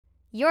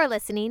You're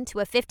listening to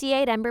a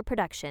 58 Ember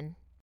production.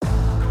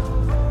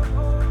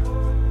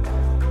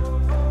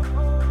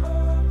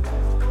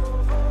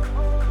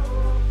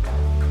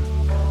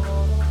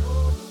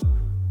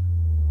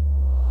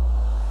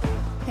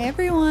 Hey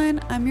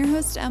everyone, I'm your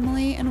host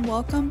Emily and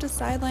welcome to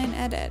Sideline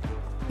Edit.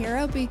 Here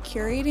I'll be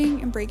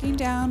curating and breaking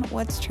down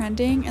what's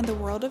trending in the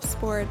world of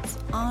sports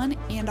on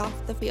and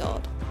off the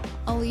field.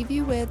 I'll leave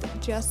you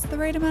with just the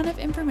right amount of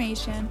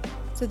information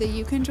so that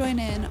you can join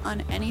in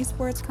on any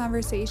sports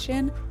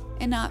conversation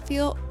and not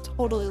feel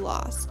totally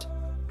lost.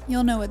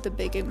 You'll know what the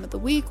big game of the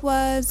week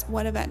was,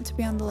 what event to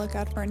be on the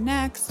lookout for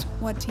next,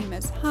 what team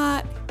is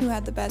hot, who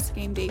had the best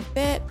game day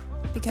fit,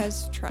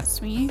 because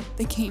trust me,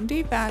 the game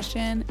day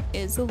fashion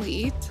is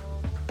elite.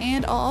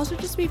 And I'll also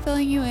just be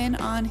filling you in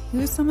on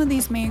who some of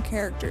these main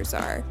characters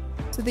are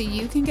so that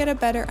you can get a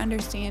better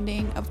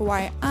understanding of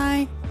why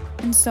I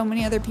and so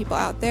many other people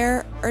out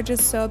there are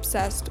just so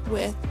obsessed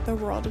with the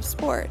world of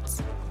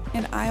sports.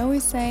 And I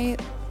always say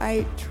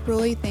I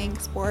truly think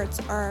sports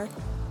are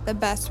the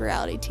best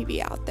reality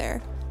TV out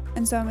there.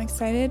 And so I'm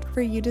excited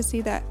for you to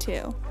see that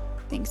too.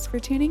 Thanks for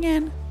tuning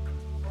in.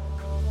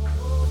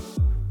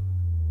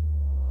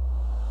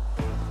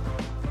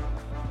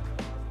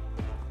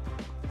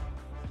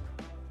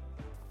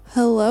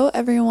 Hello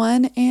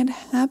everyone and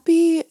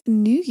Happy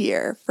New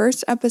Year.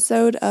 First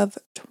episode of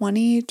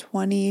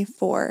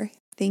 2024.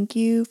 Thank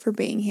you for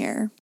being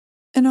here.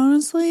 And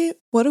honestly,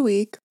 what a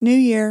week. New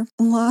year,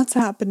 lots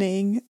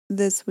happening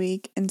this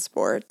week in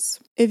sports.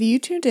 If you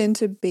tuned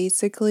into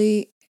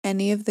basically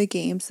any of the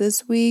games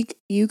this week,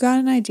 you got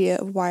an idea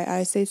of why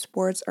I say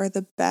sports are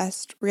the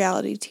best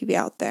reality TV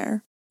out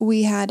there.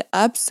 We had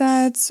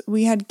upsets,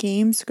 we had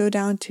games go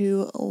down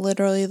to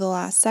literally the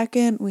last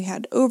second, we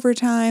had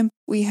overtime,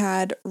 we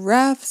had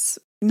refs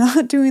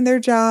not doing their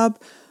job,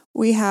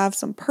 we have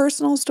some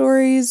personal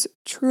stories.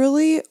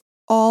 Truly,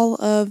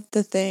 all of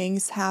the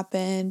things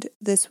happened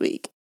this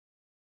week.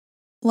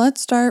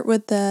 Let's start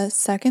with the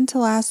second to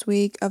last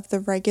week of the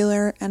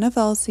regular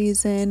NFL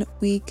season,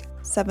 week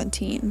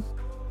 17.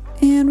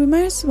 And we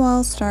might as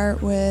well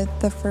start with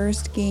the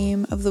first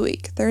game of the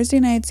week, Thursday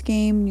night's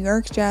game, New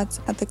York Jets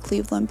at the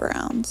Cleveland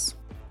Browns.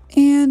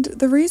 And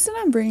the reason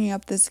I'm bringing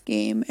up this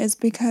game is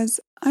because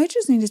I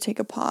just need to take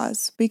a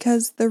pause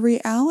because the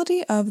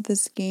reality of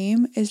this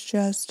game is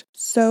just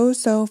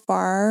so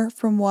far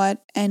from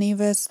what any of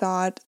us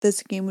thought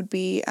this game would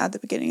be at the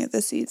beginning of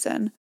the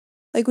season.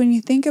 Like when you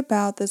think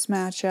about this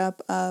matchup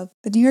of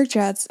the New York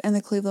Jets and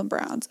the Cleveland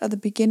Browns at the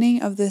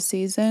beginning of this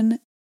season,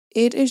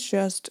 it is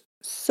just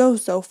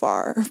so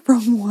far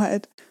from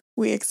what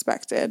we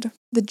expected.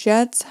 The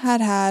Jets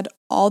had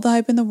all the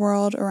hype in the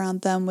world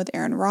around them with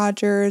Aaron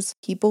Rodgers.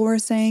 People were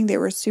saying they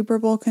were Super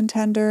Bowl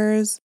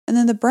contenders. And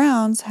then the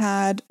Browns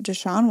had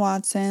Deshaun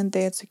Watson.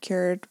 They had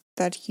secured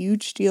that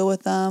huge deal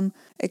with them,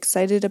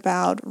 excited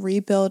about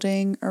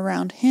rebuilding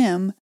around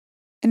him.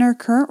 And our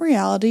current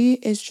reality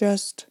is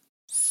just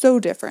so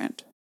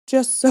different.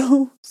 Just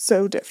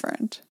so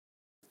different.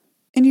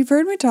 And you've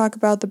heard me talk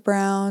about the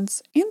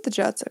Browns and the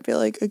Jets, I feel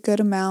like, a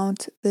good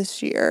amount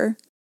this year.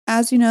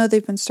 As you know,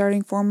 they've been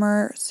starting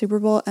former Super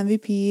Bowl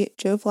MVP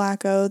Joe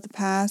Flacco the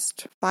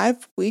past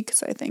 5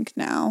 weeks, I think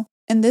now.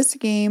 In this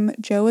game,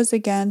 Joe is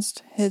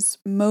against his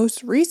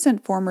most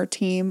recent former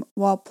team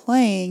while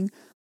playing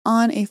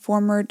on a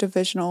former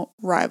divisional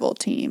rival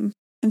team.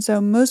 And so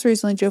most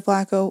recently, Joe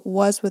Flacco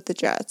was with the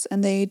Jets,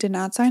 and they did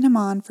not sign him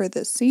on for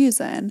this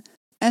season.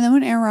 And then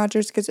when Aaron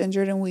Rodgers gets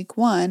injured in week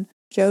 1,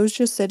 Joe's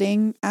just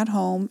sitting at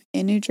home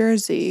in New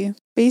Jersey,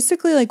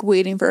 basically like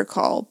waiting for a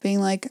call, being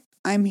like,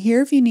 I'm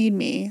here if you need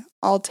me,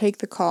 I'll take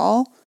the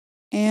call,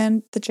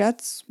 and the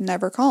Jets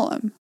never call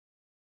him.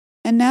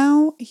 And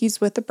now he's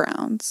with the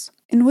Browns.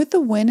 And with the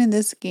win in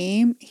this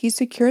game, he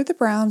secured the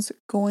Browns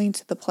going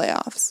to the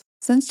playoffs.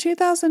 Since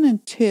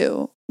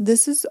 2002,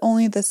 this is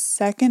only the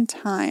second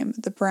time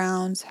the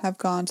Browns have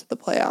gone to the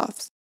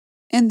playoffs.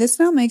 And this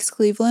now makes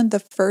Cleveland the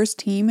first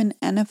team in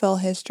NFL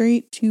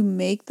history to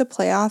make the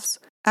playoffs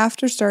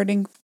after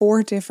starting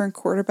 4 different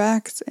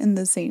quarterbacks in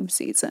the same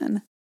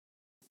season.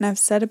 And I've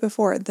said it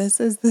before, this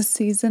is the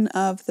season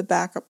of the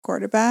backup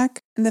quarterback.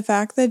 And the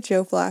fact that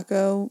Joe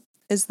Flacco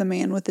is the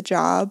man with the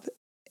job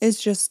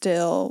is just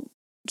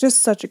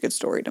such a good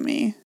story to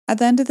me. At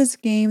the end of this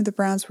game, the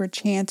Browns were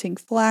chanting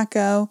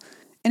Flacco,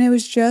 and it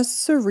was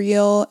just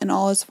surreal, and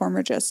all his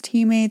former Jets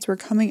teammates were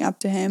coming up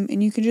to him,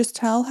 and you can just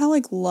tell how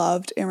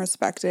loved and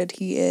respected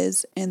he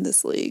is in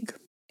this league.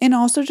 And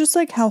also just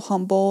how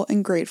humble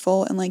and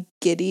grateful and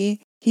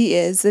giddy he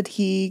is that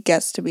he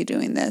gets to be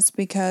doing this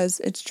because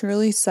it's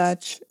truly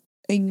such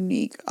a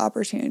unique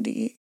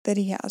opportunity that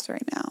he has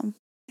right now.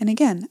 And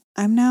again,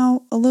 I'm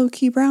now a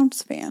low-key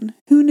Browns fan.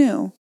 Who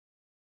knew?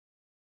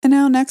 And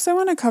now next I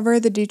want to cover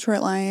the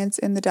Detroit Lions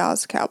and the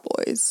Dallas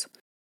Cowboys.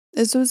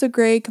 This was a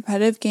great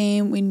competitive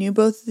game. We knew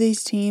both of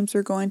these teams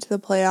were going to the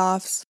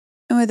playoffs.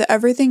 And with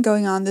everything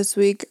going on this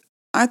week,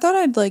 I thought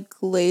I'd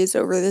glaze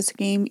over this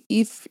game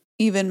if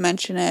even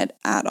mention it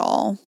at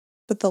all.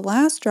 But the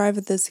last drive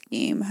of this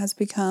game has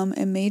become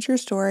a major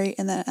story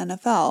in the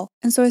NFL,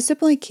 and so I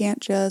simply can't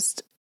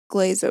just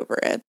glaze over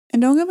it.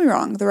 And don't get me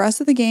wrong, the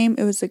rest of the game,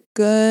 it was a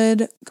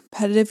good,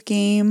 competitive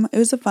game. It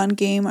was a fun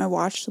game. I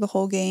watched the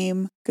whole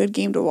game. Good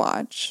game to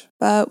watch.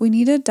 But we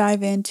need to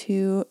dive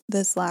into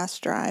this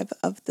last drive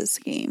of this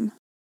game.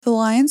 The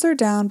Lions are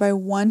down by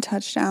 1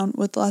 touchdown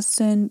with less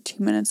than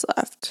 2 minutes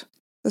left.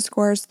 The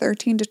score is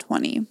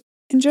 13-20.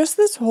 In just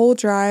this whole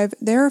drive,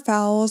 there are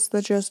fouls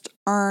that just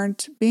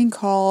aren't being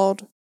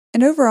called.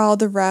 And overall,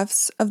 the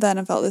refs of the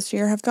NFL this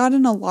year have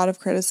gotten a lot of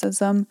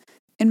criticism.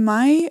 And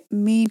my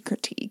main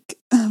critique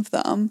of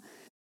them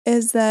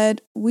is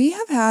that we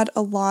have had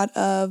a lot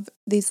of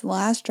these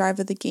last drive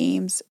of the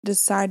games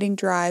deciding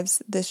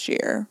drives this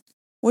year,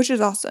 which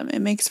is awesome. It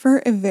makes for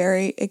a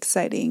very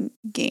exciting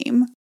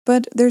game.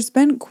 But there's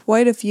been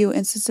quite a few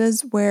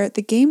instances where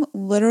the game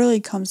literally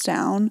comes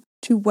down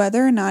to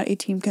whether or not a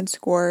team can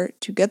score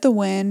to get the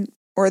win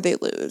or they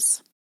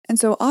lose. And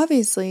so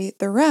obviously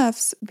the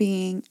refs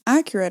being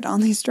accurate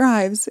on these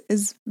drives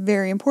is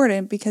very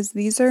important because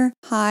these are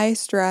high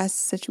stress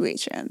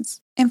situations.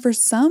 And for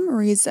some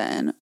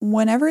reason,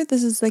 whenever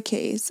this is the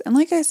case, and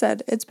like I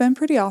said, it's been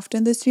pretty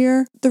often this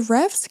year, the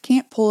refs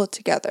can't pull it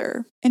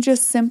together and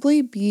just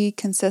simply be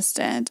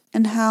consistent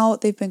in how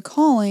they've been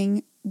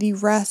calling the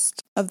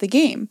rest of the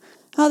game,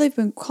 how they've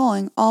been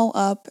calling all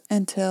up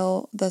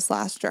until this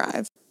last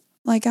drive.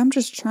 Like, I'm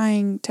just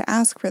trying to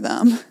ask for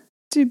them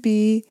to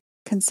be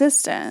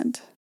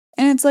consistent.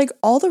 And it's like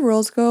all the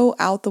rules go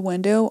out the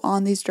window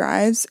on these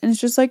drives, and it's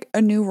just like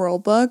a new rule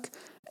book.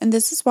 And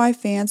this is why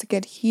fans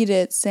get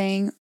heated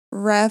saying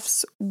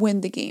refs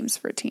win the games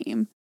for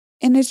team.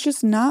 And it's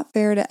just not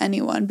fair to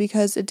anyone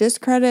because it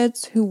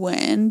discredits who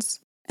wins,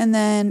 and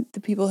then the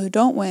people who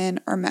don't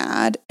win are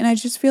mad. And I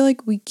just feel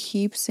like we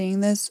keep seeing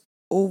this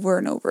over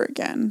and over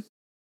again.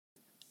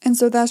 And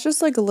so that's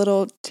just like a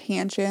little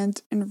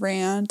tangent and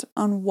rant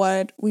on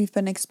what we've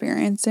been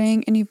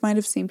experiencing. And you might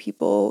have seen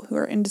people who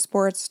are into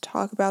sports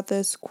talk about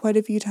this quite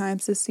a few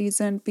times this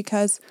season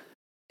because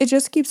it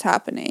just keeps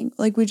happening.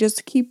 Like, we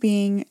just keep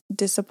being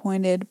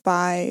disappointed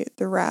by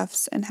the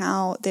refs and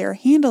how they're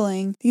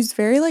handling these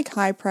very like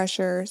high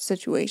pressure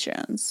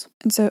situations.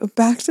 And so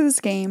back to this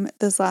game,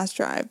 this last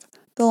drive,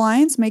 the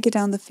Lions make it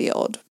down the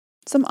field.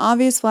 Some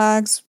obvious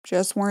flags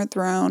just weren't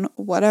thrown,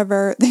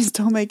 whatever, they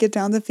still make it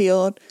down the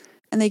field.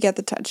 And they get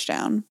the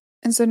touchdown.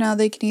 And so now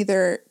they can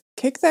either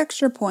kick the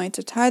extra point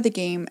to tie the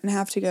game and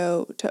have to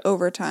go to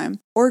overtime,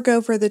 or go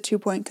for the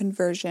 2-point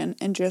conversion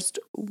and just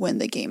win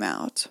the game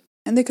out.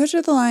 And the coach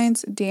of the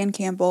Lions, Dan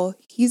Campbell,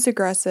 he's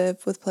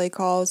aggressive with play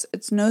calls.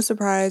 It's no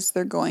surprise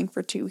they're going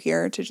for 2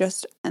 here to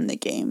just end the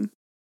game.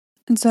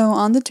 And so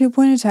on the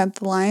 2-point attempt,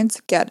 the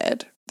Lions get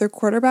it. Their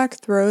quarterback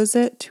throws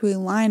it to a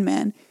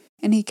lineman,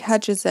 and he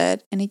catches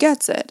it, and he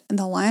gets it. And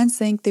the Lions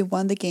think they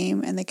won the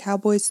game, and the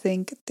Cowboys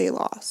think they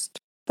lost.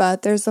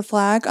 But there's a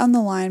flag on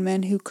the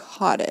lineman who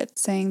caught it,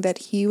 saying that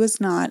he was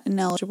not an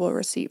eligible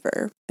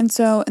receiver. And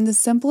so, in the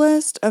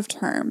simplest of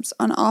terms,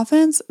 on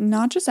offense,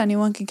 not just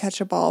anyone can catch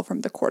a ball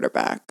from the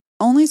quarterback.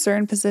 Only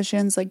certain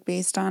positions, like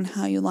based on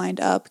how you lined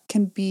up,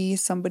 can be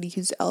somebody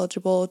who's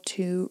eligible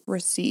to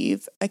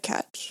receive a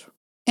catch.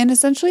 And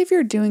essentially, if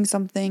you're doing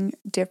something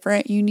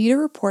different, you need to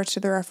report to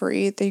the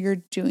referee that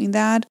you're doing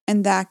that,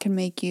 and that can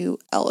make you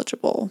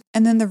eligible.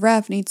 And then the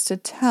ref needs to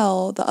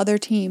tell the other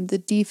team, the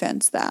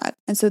defense, that.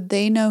 And so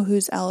they know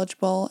who's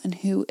eligible and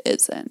who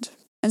isn't.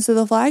 And so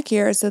the flag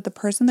here is that the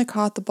person that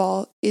caught the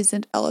ball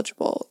isn't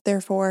eligible.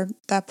 Therefore,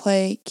 that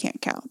play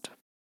can't count.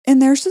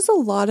 And there's just a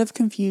lot of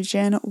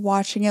confusion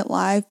watching it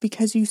live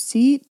because you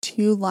see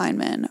 2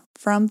 linemen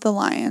from the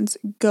Lions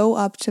go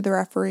up to the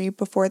referee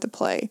before the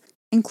play,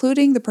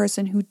 including the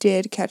person who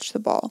did catch the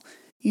ball.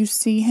 You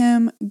see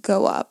him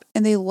go up,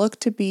 and they look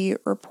to be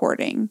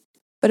reporting.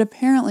 But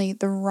apparently,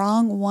 the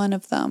wrong one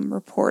of them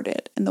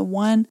reported, and the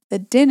one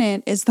that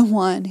didn't is the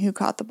one who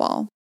caught the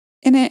ball.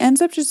 And it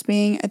ends up just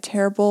being a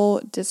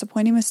terrible,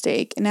 disappointing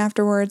mistake, and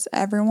afterwards,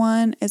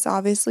 everyone is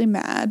obviously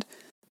mad.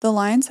 The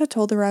Lions had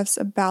told the refs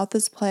about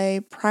this play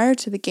prior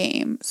to the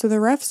game, so the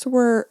refs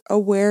were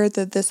aware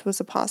that this was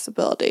a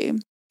possibility.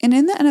 And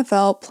in the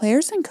NFL,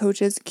 players and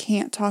coaches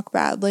can't talk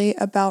badly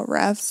about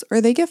refs or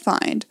they get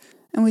fined.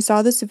 And we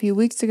saw this a few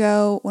weeks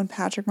ago when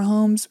Patrick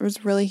Mahomes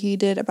was really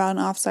heated about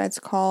an offsides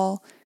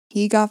call.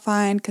 He got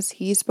fined because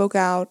he spoke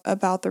out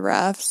about the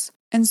refs.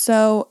 And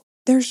so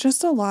there's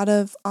just a lot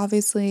of,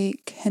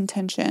 obviously,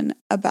 contention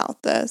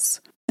about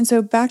this. And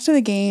so back to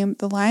the game,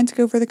 the Lions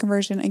go for the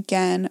conversion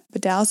again,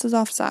 but Dallas is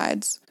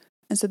offsides.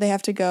 And so they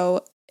have to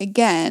go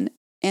again,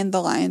 and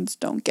the Lions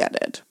don't get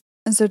it.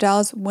 And so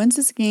Dallas wins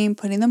this game,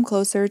 putting them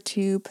closer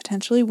to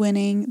potentially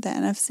winning the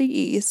NFC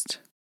East.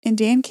 And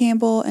Dan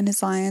Campbell and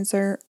his Lions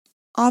are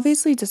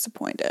obviously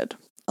disappointed.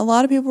 A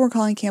lot of people were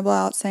calling Campbell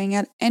out, saying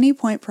at any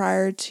point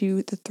prior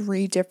to the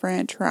 3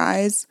 different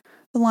tries,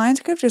 the Lions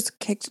could have just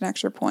kicked an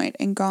extra point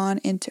and gone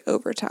into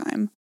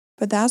overtime.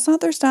 But that's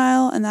not their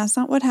style, and that's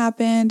not what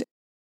happened.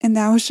 And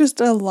that was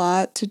just a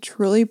lot to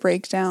truly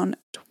break down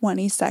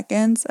 20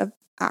 seconds of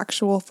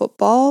actual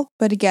football.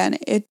 But again,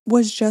 it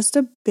was just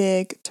a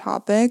big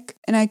topic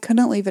and I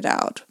couldn't leave it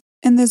out.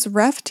 And this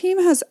ref team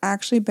has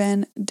actually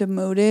been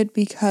demoted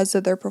because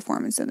of their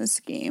performance in this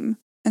game.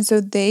 And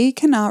so they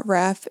cannot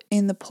ref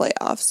in the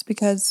playoffs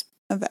because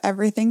of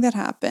everything that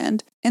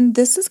happened. And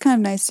this is kind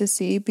of nice to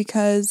see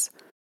because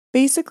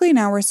basically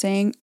now we're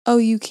saying, oh,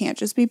 you can't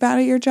just be bad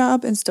at your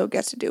job and still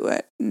get to do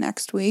it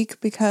next week,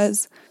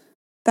 because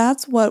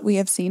that's what we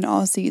have seen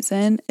all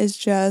season is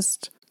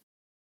just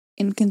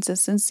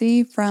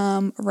inconsistency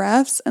from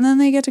refs, and then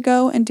they get to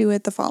go and do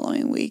it the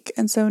following week.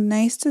 And so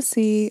nice to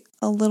see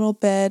a little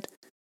bit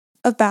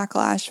of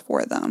backlash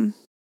for them.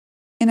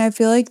 And I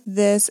feel like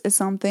this is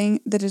something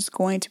that is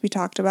going to be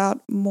talked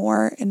about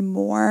more and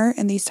more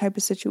in these type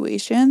of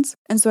situations.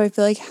 And so I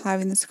feel like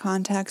having this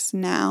context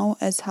now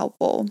is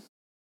helpful.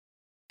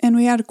 And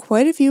we had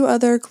quite a few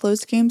other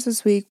close games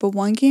this week, but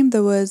one game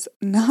that was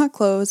not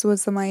close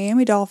was the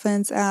Miami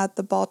Dolphins at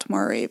the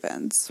Baltimore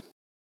Ravens.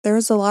 There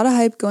was a lot of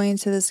hype going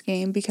into this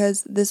game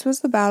because this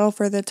was the battle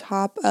for the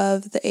top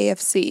of the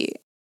AFC.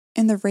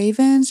 And the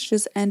Ravens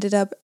just ended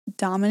up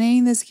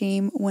dominating this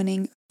game,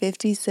 winning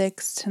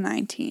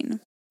 56-19.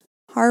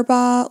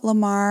 Harbaugh,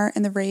 Lamar,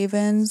 and the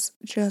Ravens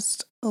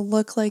just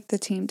look like the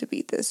team to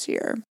beat this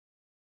year.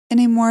 In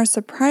a more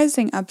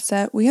surprising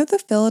upset, we have the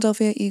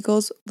Philadelphia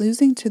Eagles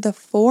losing to the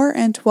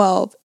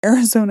 4-12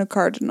 Arizona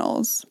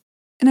Cardinals.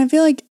 And I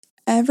feel like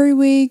every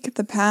week,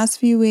 the past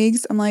few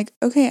weeks, I'm like,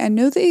 okay, I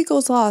know the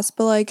Eagles lost,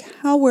 but like,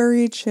 how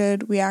worried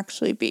should we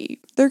actually be?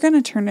 They're going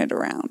to turn it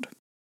around.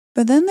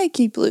 But then they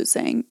keep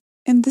losing.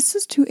 And this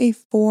is to a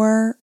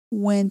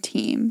 4-win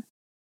team.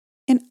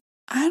 And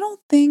I don't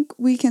think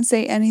we can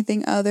say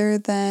anything other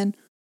than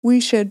we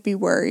should be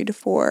worried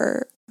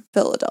for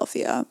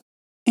Philadelphia.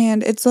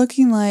 And it's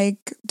looking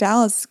like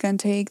Dallas is going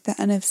to take the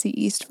NFC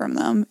East from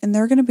them, and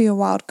they're going to be a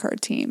wild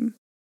card team,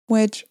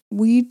 which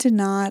we did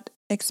not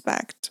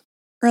expect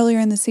earlier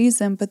in the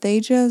season, but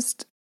they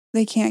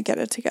can't get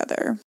it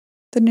together.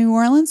 The New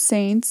Orleans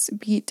Saints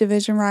beat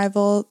division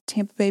rival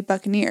Tampa Bay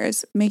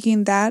Buccaneers,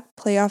 making that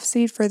playoff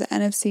seed for the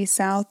NFC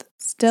South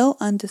still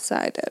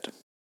undecided.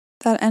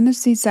 That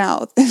NFC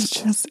South is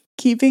just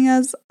keeping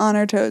us on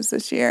our toes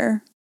this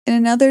year. In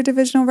another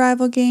divisional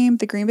rival game,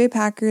 the Green Bay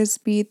Packers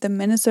beat the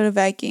Minnesota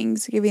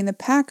Vikings, giving the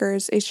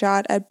Packers a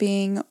shot at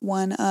being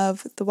one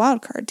of the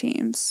wildcard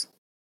teams.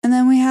 And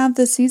then we have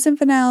the season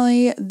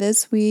finale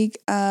this week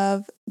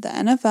of the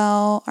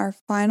NFL, our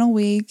final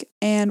week,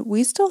 and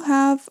we still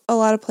have a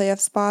lot of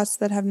playoff spots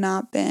that have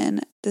not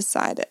been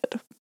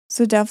decided.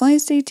 So definitely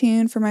stay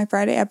tuned for my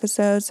Friday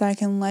episode so I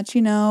can let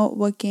you know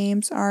what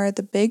games are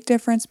the big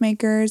difference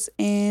makers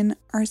in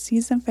our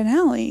season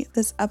finale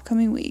this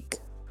upcoming week.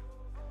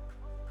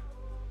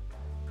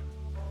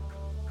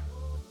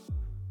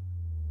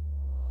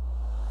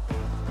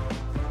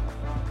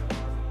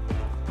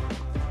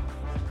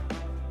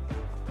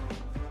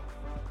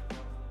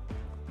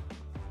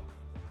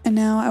 And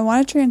now I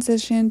want to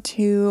transition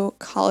to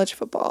college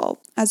football,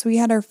 as we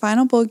had our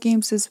final bowl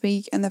games this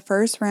week in the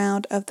first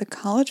round of the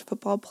college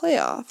football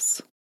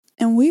playoffs.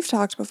 And we've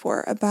talked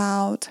before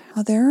about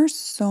how there are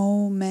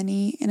so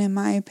many, and in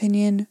my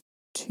opinion,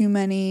 too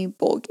many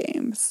bowl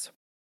games.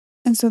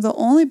 And so the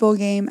only bowl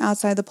game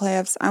outside the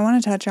playoffs I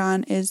want to touch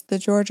on is the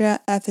Georgia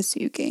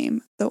FSU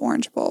game, the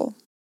Orange Bowl.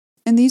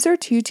 And these are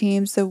two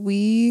teams that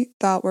we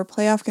thought were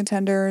playoff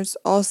contenders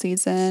all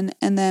season.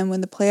 And then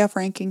when the playoff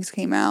rankings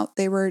came out,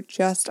 they were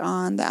just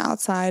on the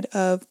outside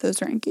of those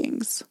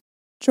rankings.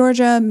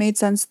 Georgia made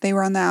sense they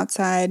were on the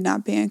outside,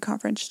 not being a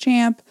conference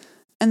champ.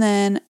 And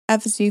then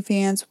FSU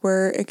fans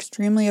were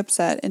extremely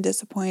upset and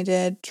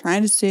disappointed,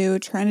 trying to sue,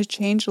 trying to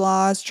change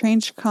laws,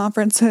 change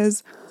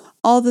conferences,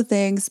 all the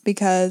things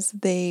because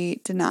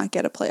they did not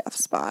get a playoff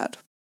spot.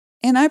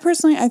 And I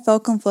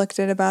felt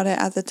conflicted about it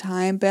at the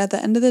time, but at the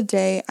end of the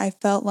day, I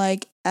felt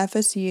like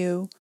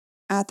FSU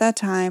at that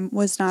time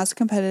was not as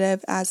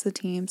competitive as the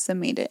teams that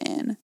made it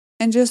in.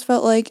 And just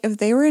felt like if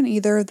they were in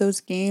either of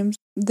those games,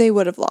 they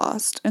would have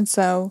lost. And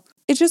so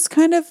it just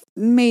kind of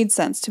made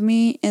sense to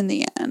me in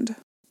the end.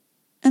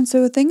 And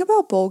so the thing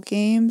about bowl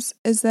games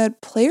is that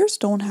players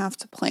don't have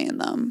to play in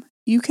them.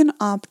 You can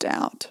opt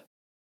out.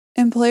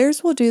 And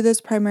players will do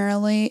this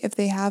primarily if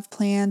they have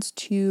plans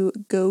to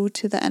go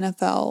to the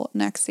NFL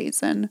next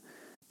season,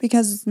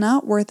 because it's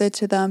not worth it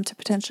to them to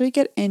potentially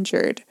get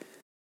injured.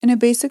 And it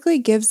basically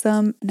gives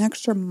them an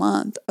extra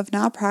month of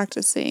not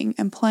practicing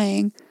and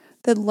playing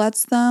that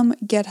lets them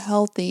get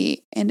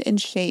healthy and in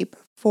shape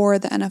for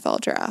the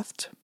NFL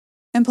draft.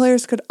 And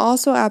players could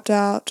also opt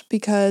out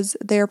because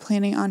they are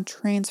planning on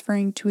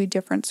transferring to a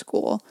different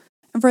school.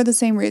 And for the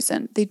same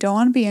reason, they don't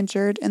want to be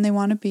injured and they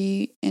want to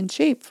be in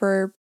shape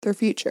for their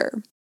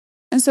future.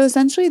 And so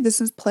essentially this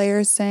is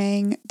players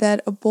saying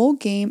that a bowl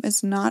game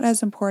is not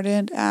as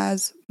important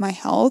as my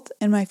health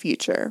and my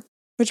future,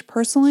 which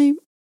personally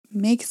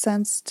makes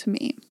sense to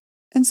me.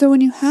 And so when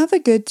you have a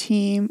good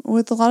team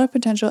with a lot of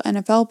potential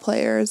NFL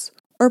players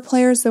or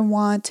players that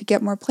want to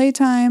get more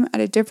playtime at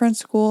a different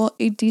school,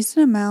 a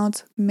decent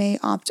amount may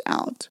opt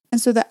out.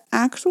 And so the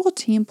actual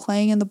team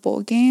playing in the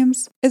bowl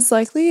games is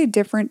likely a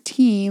different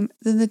team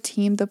than the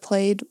team that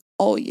played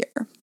all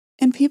year.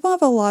 And people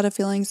have a lot of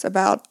feelings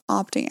about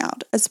opting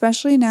out,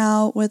 especially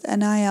now with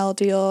NIL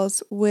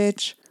deals,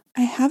 which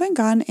I haven't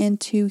gotten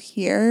into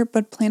here,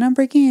 but plan on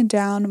breaking it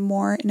down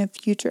more in a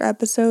future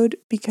episode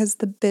because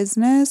the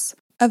business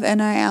of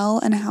NIL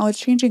and how it's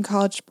changing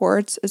college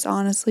sports is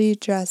honestly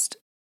just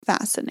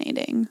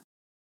fascinating.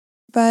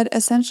 But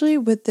essentially,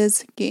 with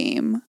this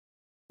game,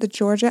 the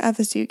Georgia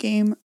FSU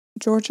game,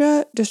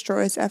 Georgia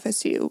destroys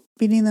FSU,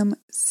 beating them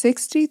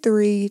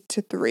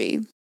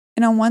 63-3.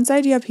 And on one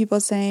side, you have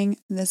people saying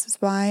this is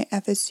why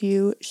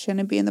FSU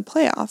shouldn't be in the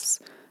playoffs.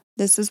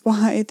 This is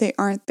why they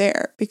aren't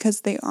there,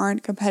 because they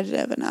aren't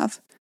competitive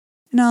enough.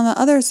 And on the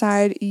other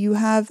side, you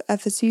have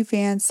FSU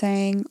fans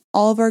saying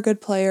all of our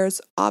good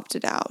players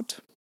opted out.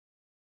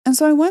 And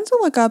so I went to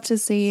look up to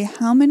see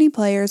how many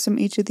players from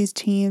each of these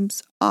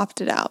teams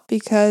opted out,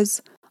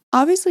 because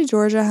obviously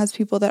Georgia has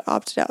people that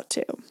opted out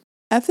too.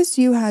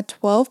 FSU had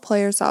 12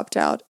 players opt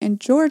out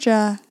and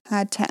Georgia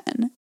had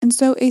 10. And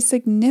so a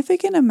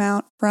significant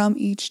amount from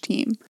each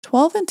team.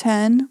 12 and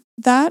 10,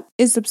 that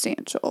is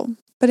substantial.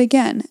 But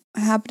again,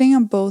 happening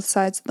on both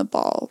sides of the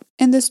ball.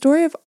 And the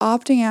story of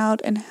opting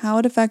out and how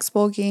it affects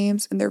bowl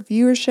games and their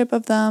viewership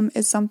of them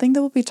is something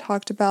that will be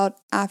talked about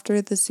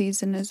after the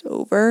season is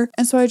over.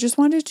 And so I just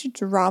wanted to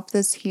drop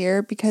this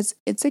here because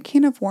it's a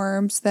can of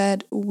worms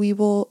that we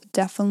will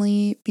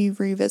definitely be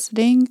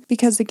revisiting.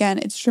 Because again,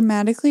 it's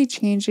dramatically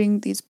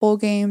changing these bowl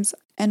games.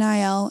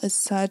 NIL is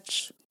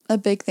such a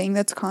big thing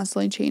that's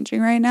constantly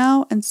changing right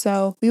now. And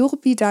so we will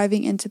be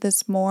diving into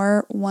this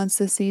more once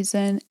the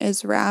season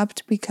is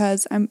wrapped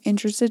because I'm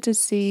interested to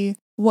see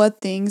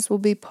what things will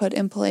be put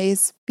in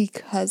place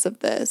because of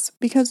this.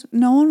 Because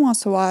no one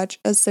wants to watch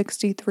a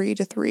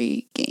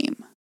 63-3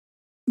 game.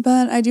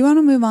 But I do want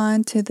to move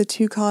on to the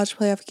 2 college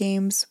playoff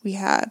games we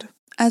had.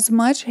 As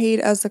much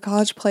hate as the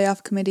college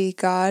playoff committee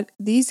got,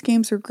 these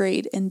games were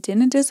great and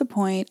didn't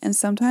disappoint. And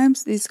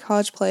sometimes these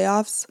college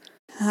playoffs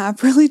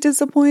have really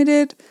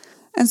disappointed.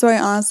 And so I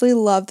honestly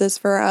love this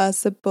for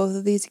us that both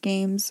of these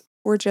games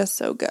were just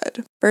so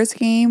good. First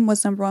game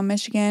was number 1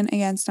 Michigan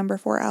against number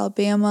 4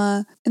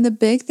 Alabama. And the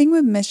big thing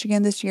with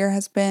Michigan this year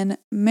has been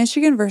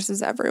Michigan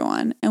versus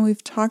everyone. And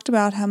we've talked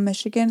about how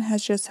Michigan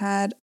has just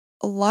had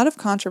a lot of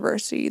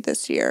controversy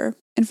this year.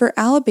 And for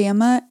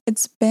Alabama,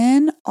 it's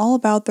been all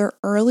about their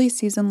early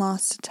season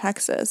loss to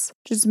Texas,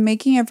 just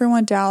making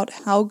everyone doubt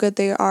how good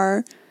they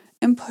are.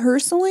 And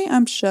personally,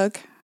 I'm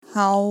shook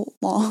how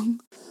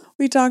long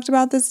we talked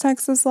about this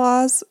Texas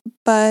loss,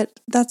 but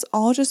that's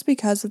all just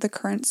because of the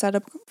current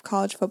setup of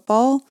college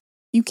football.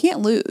 You can't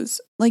lose.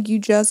 You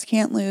just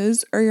can't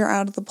lose or you're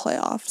out of the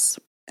playoffs.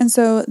 And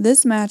so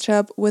this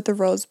matchup with the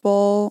Rose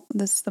Bowl,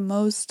 this is the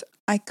most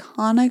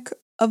iconic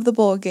of the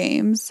bowl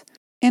games.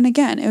 And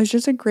again, it was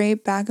just a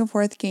great back and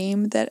forth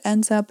game that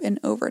ends up in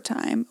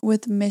overtime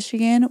with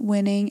Michigan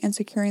winning and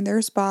securing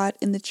their spot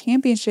in the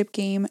championship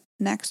game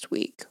next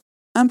week.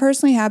 I'm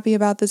personally happy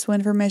about this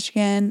win for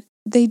Michigan.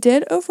 They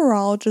did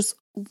overall just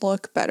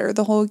look better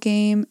the whole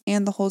game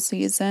and the whole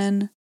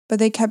season, but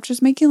they kept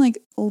just making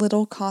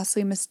little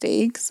costly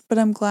mistakes. But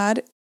I'm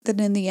glad that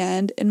in the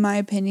end, in my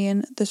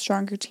opinion, the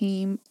stronger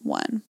team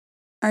won.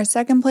 Our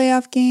second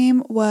playoff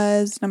game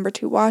was number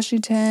 2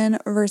 Washington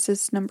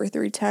versus number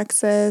 3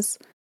 Texas.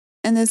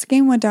 And this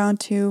game went down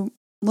to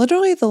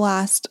literally the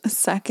last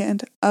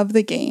second of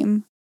the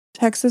game.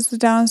 Texas was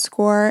down a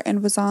score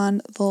and was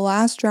on the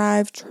last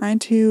drive trying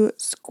to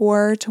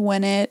score to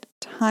win it.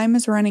 Time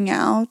is running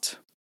out.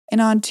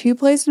 And on 2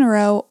 plays in a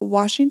row,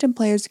 Washington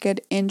players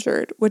get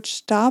injured, which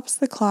stops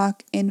the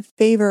clock in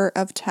favor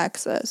of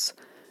Texas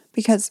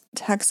because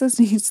Texas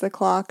needs the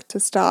clock to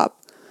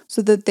stop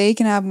so that they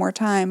can have more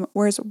time,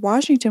 whereas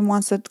Washington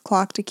wants the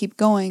clock to keep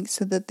going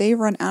so that they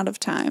run out of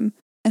time.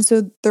 And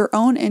so their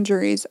own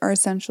injuries are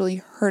essentially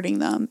hurting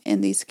them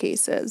in these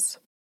cases.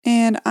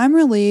 And I'm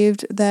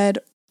relieved that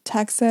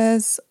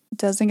Texas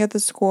doesn't get the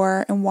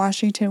score and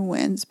Washington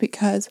wins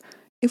because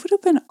it would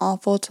have been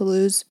awful to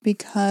lose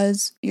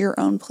because your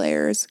own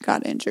players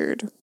got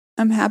injured.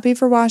 I'm happy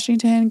for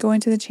Washington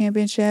going to the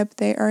championship.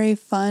 They are a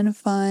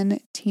fun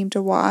team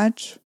to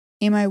watch.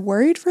 Am I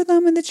worried for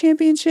them in the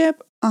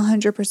championship?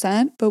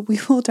 100%, but we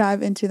will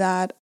dive into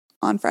that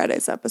on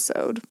Friday's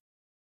episode.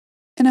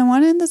 And I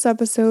want to end this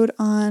episode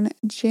on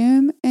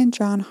Jim and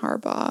John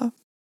Harbaugh.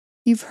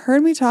 You've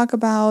heard me talk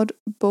about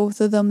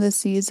both of them this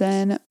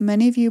season.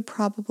 Many of you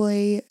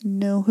probably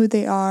know who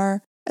they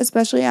are,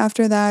 especially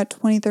after that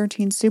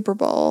 2013 Super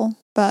Bowl.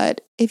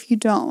 But if you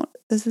don't,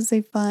 this is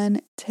a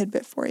fun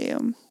tidbit for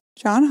you.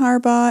 John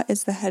Harbaugh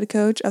is the head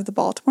coach of the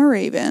Baltimore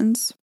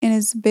Ravens and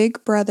is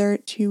big brother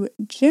to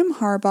Jim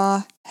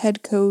Harbaugh,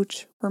 head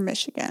coach for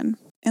Michigan.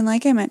 And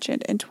like I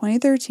mentioned, in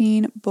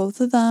 2013,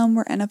 both of them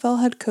were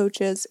NFL head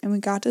coaches, and we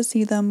got to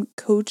see them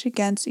coach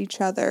against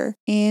each other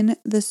in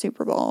the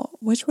Super Bowl,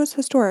 which was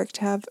historic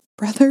to have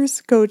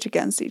brothers coach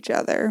against each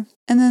other.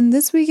 And then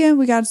this weekend,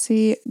 we got to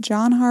see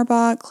John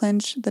Harbaugh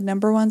clinch the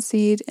number 1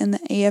 seed in the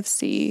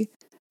AFC,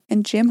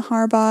 and Jim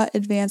Harbaugh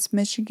advanced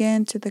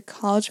Michigan to the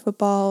college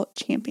football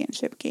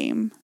championship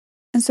game.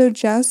 And so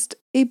just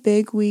a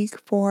big week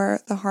for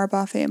the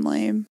Harbaugh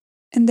family.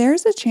 And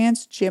there's a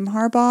chance Jim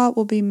Harbaugh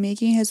will be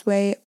making his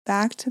way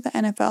back to the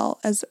NFL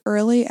as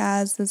early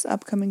as this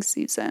upcoming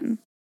season.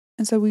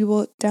 And so we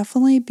will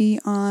definitely be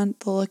on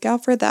the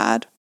lookout for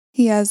that.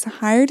 He has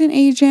hired an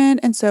agent,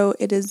 and so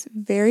it is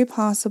very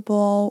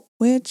possible,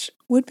 which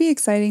would be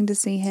exciting to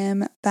see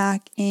him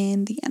back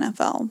in the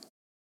NFL.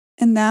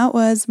 And that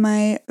was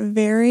my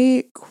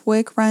very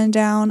quick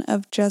rundown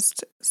of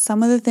just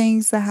some of the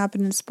things that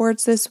happened in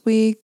sports this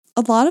week.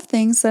 A lot of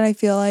things that I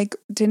feel like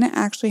didn't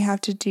actually have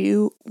to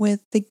do with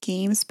the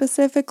game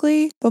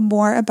specifically, but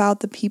more about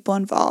the people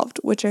involved,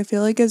 which I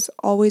feel like is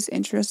always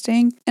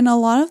interesting. And a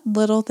lot of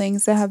little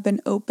things that have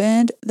been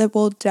opened that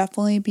we'll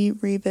definitely be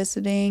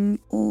revisiting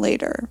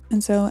later.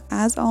 And so,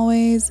 as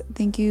always,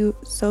 thank you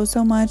so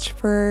much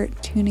for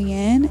tuning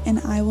in, and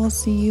I will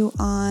see you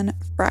on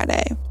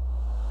Friday.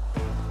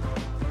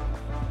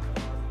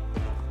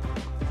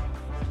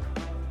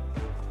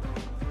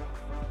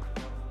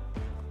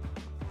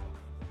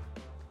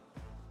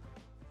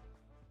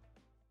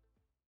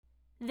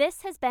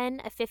 This has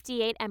been a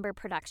 58 Ember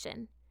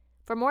production.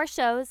 For more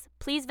shows,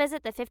 please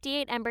visit the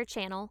 58 Ember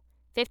channel,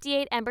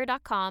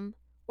 58ember.com,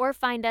 or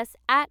find us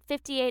at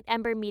 58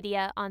 Ember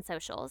Media on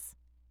socials.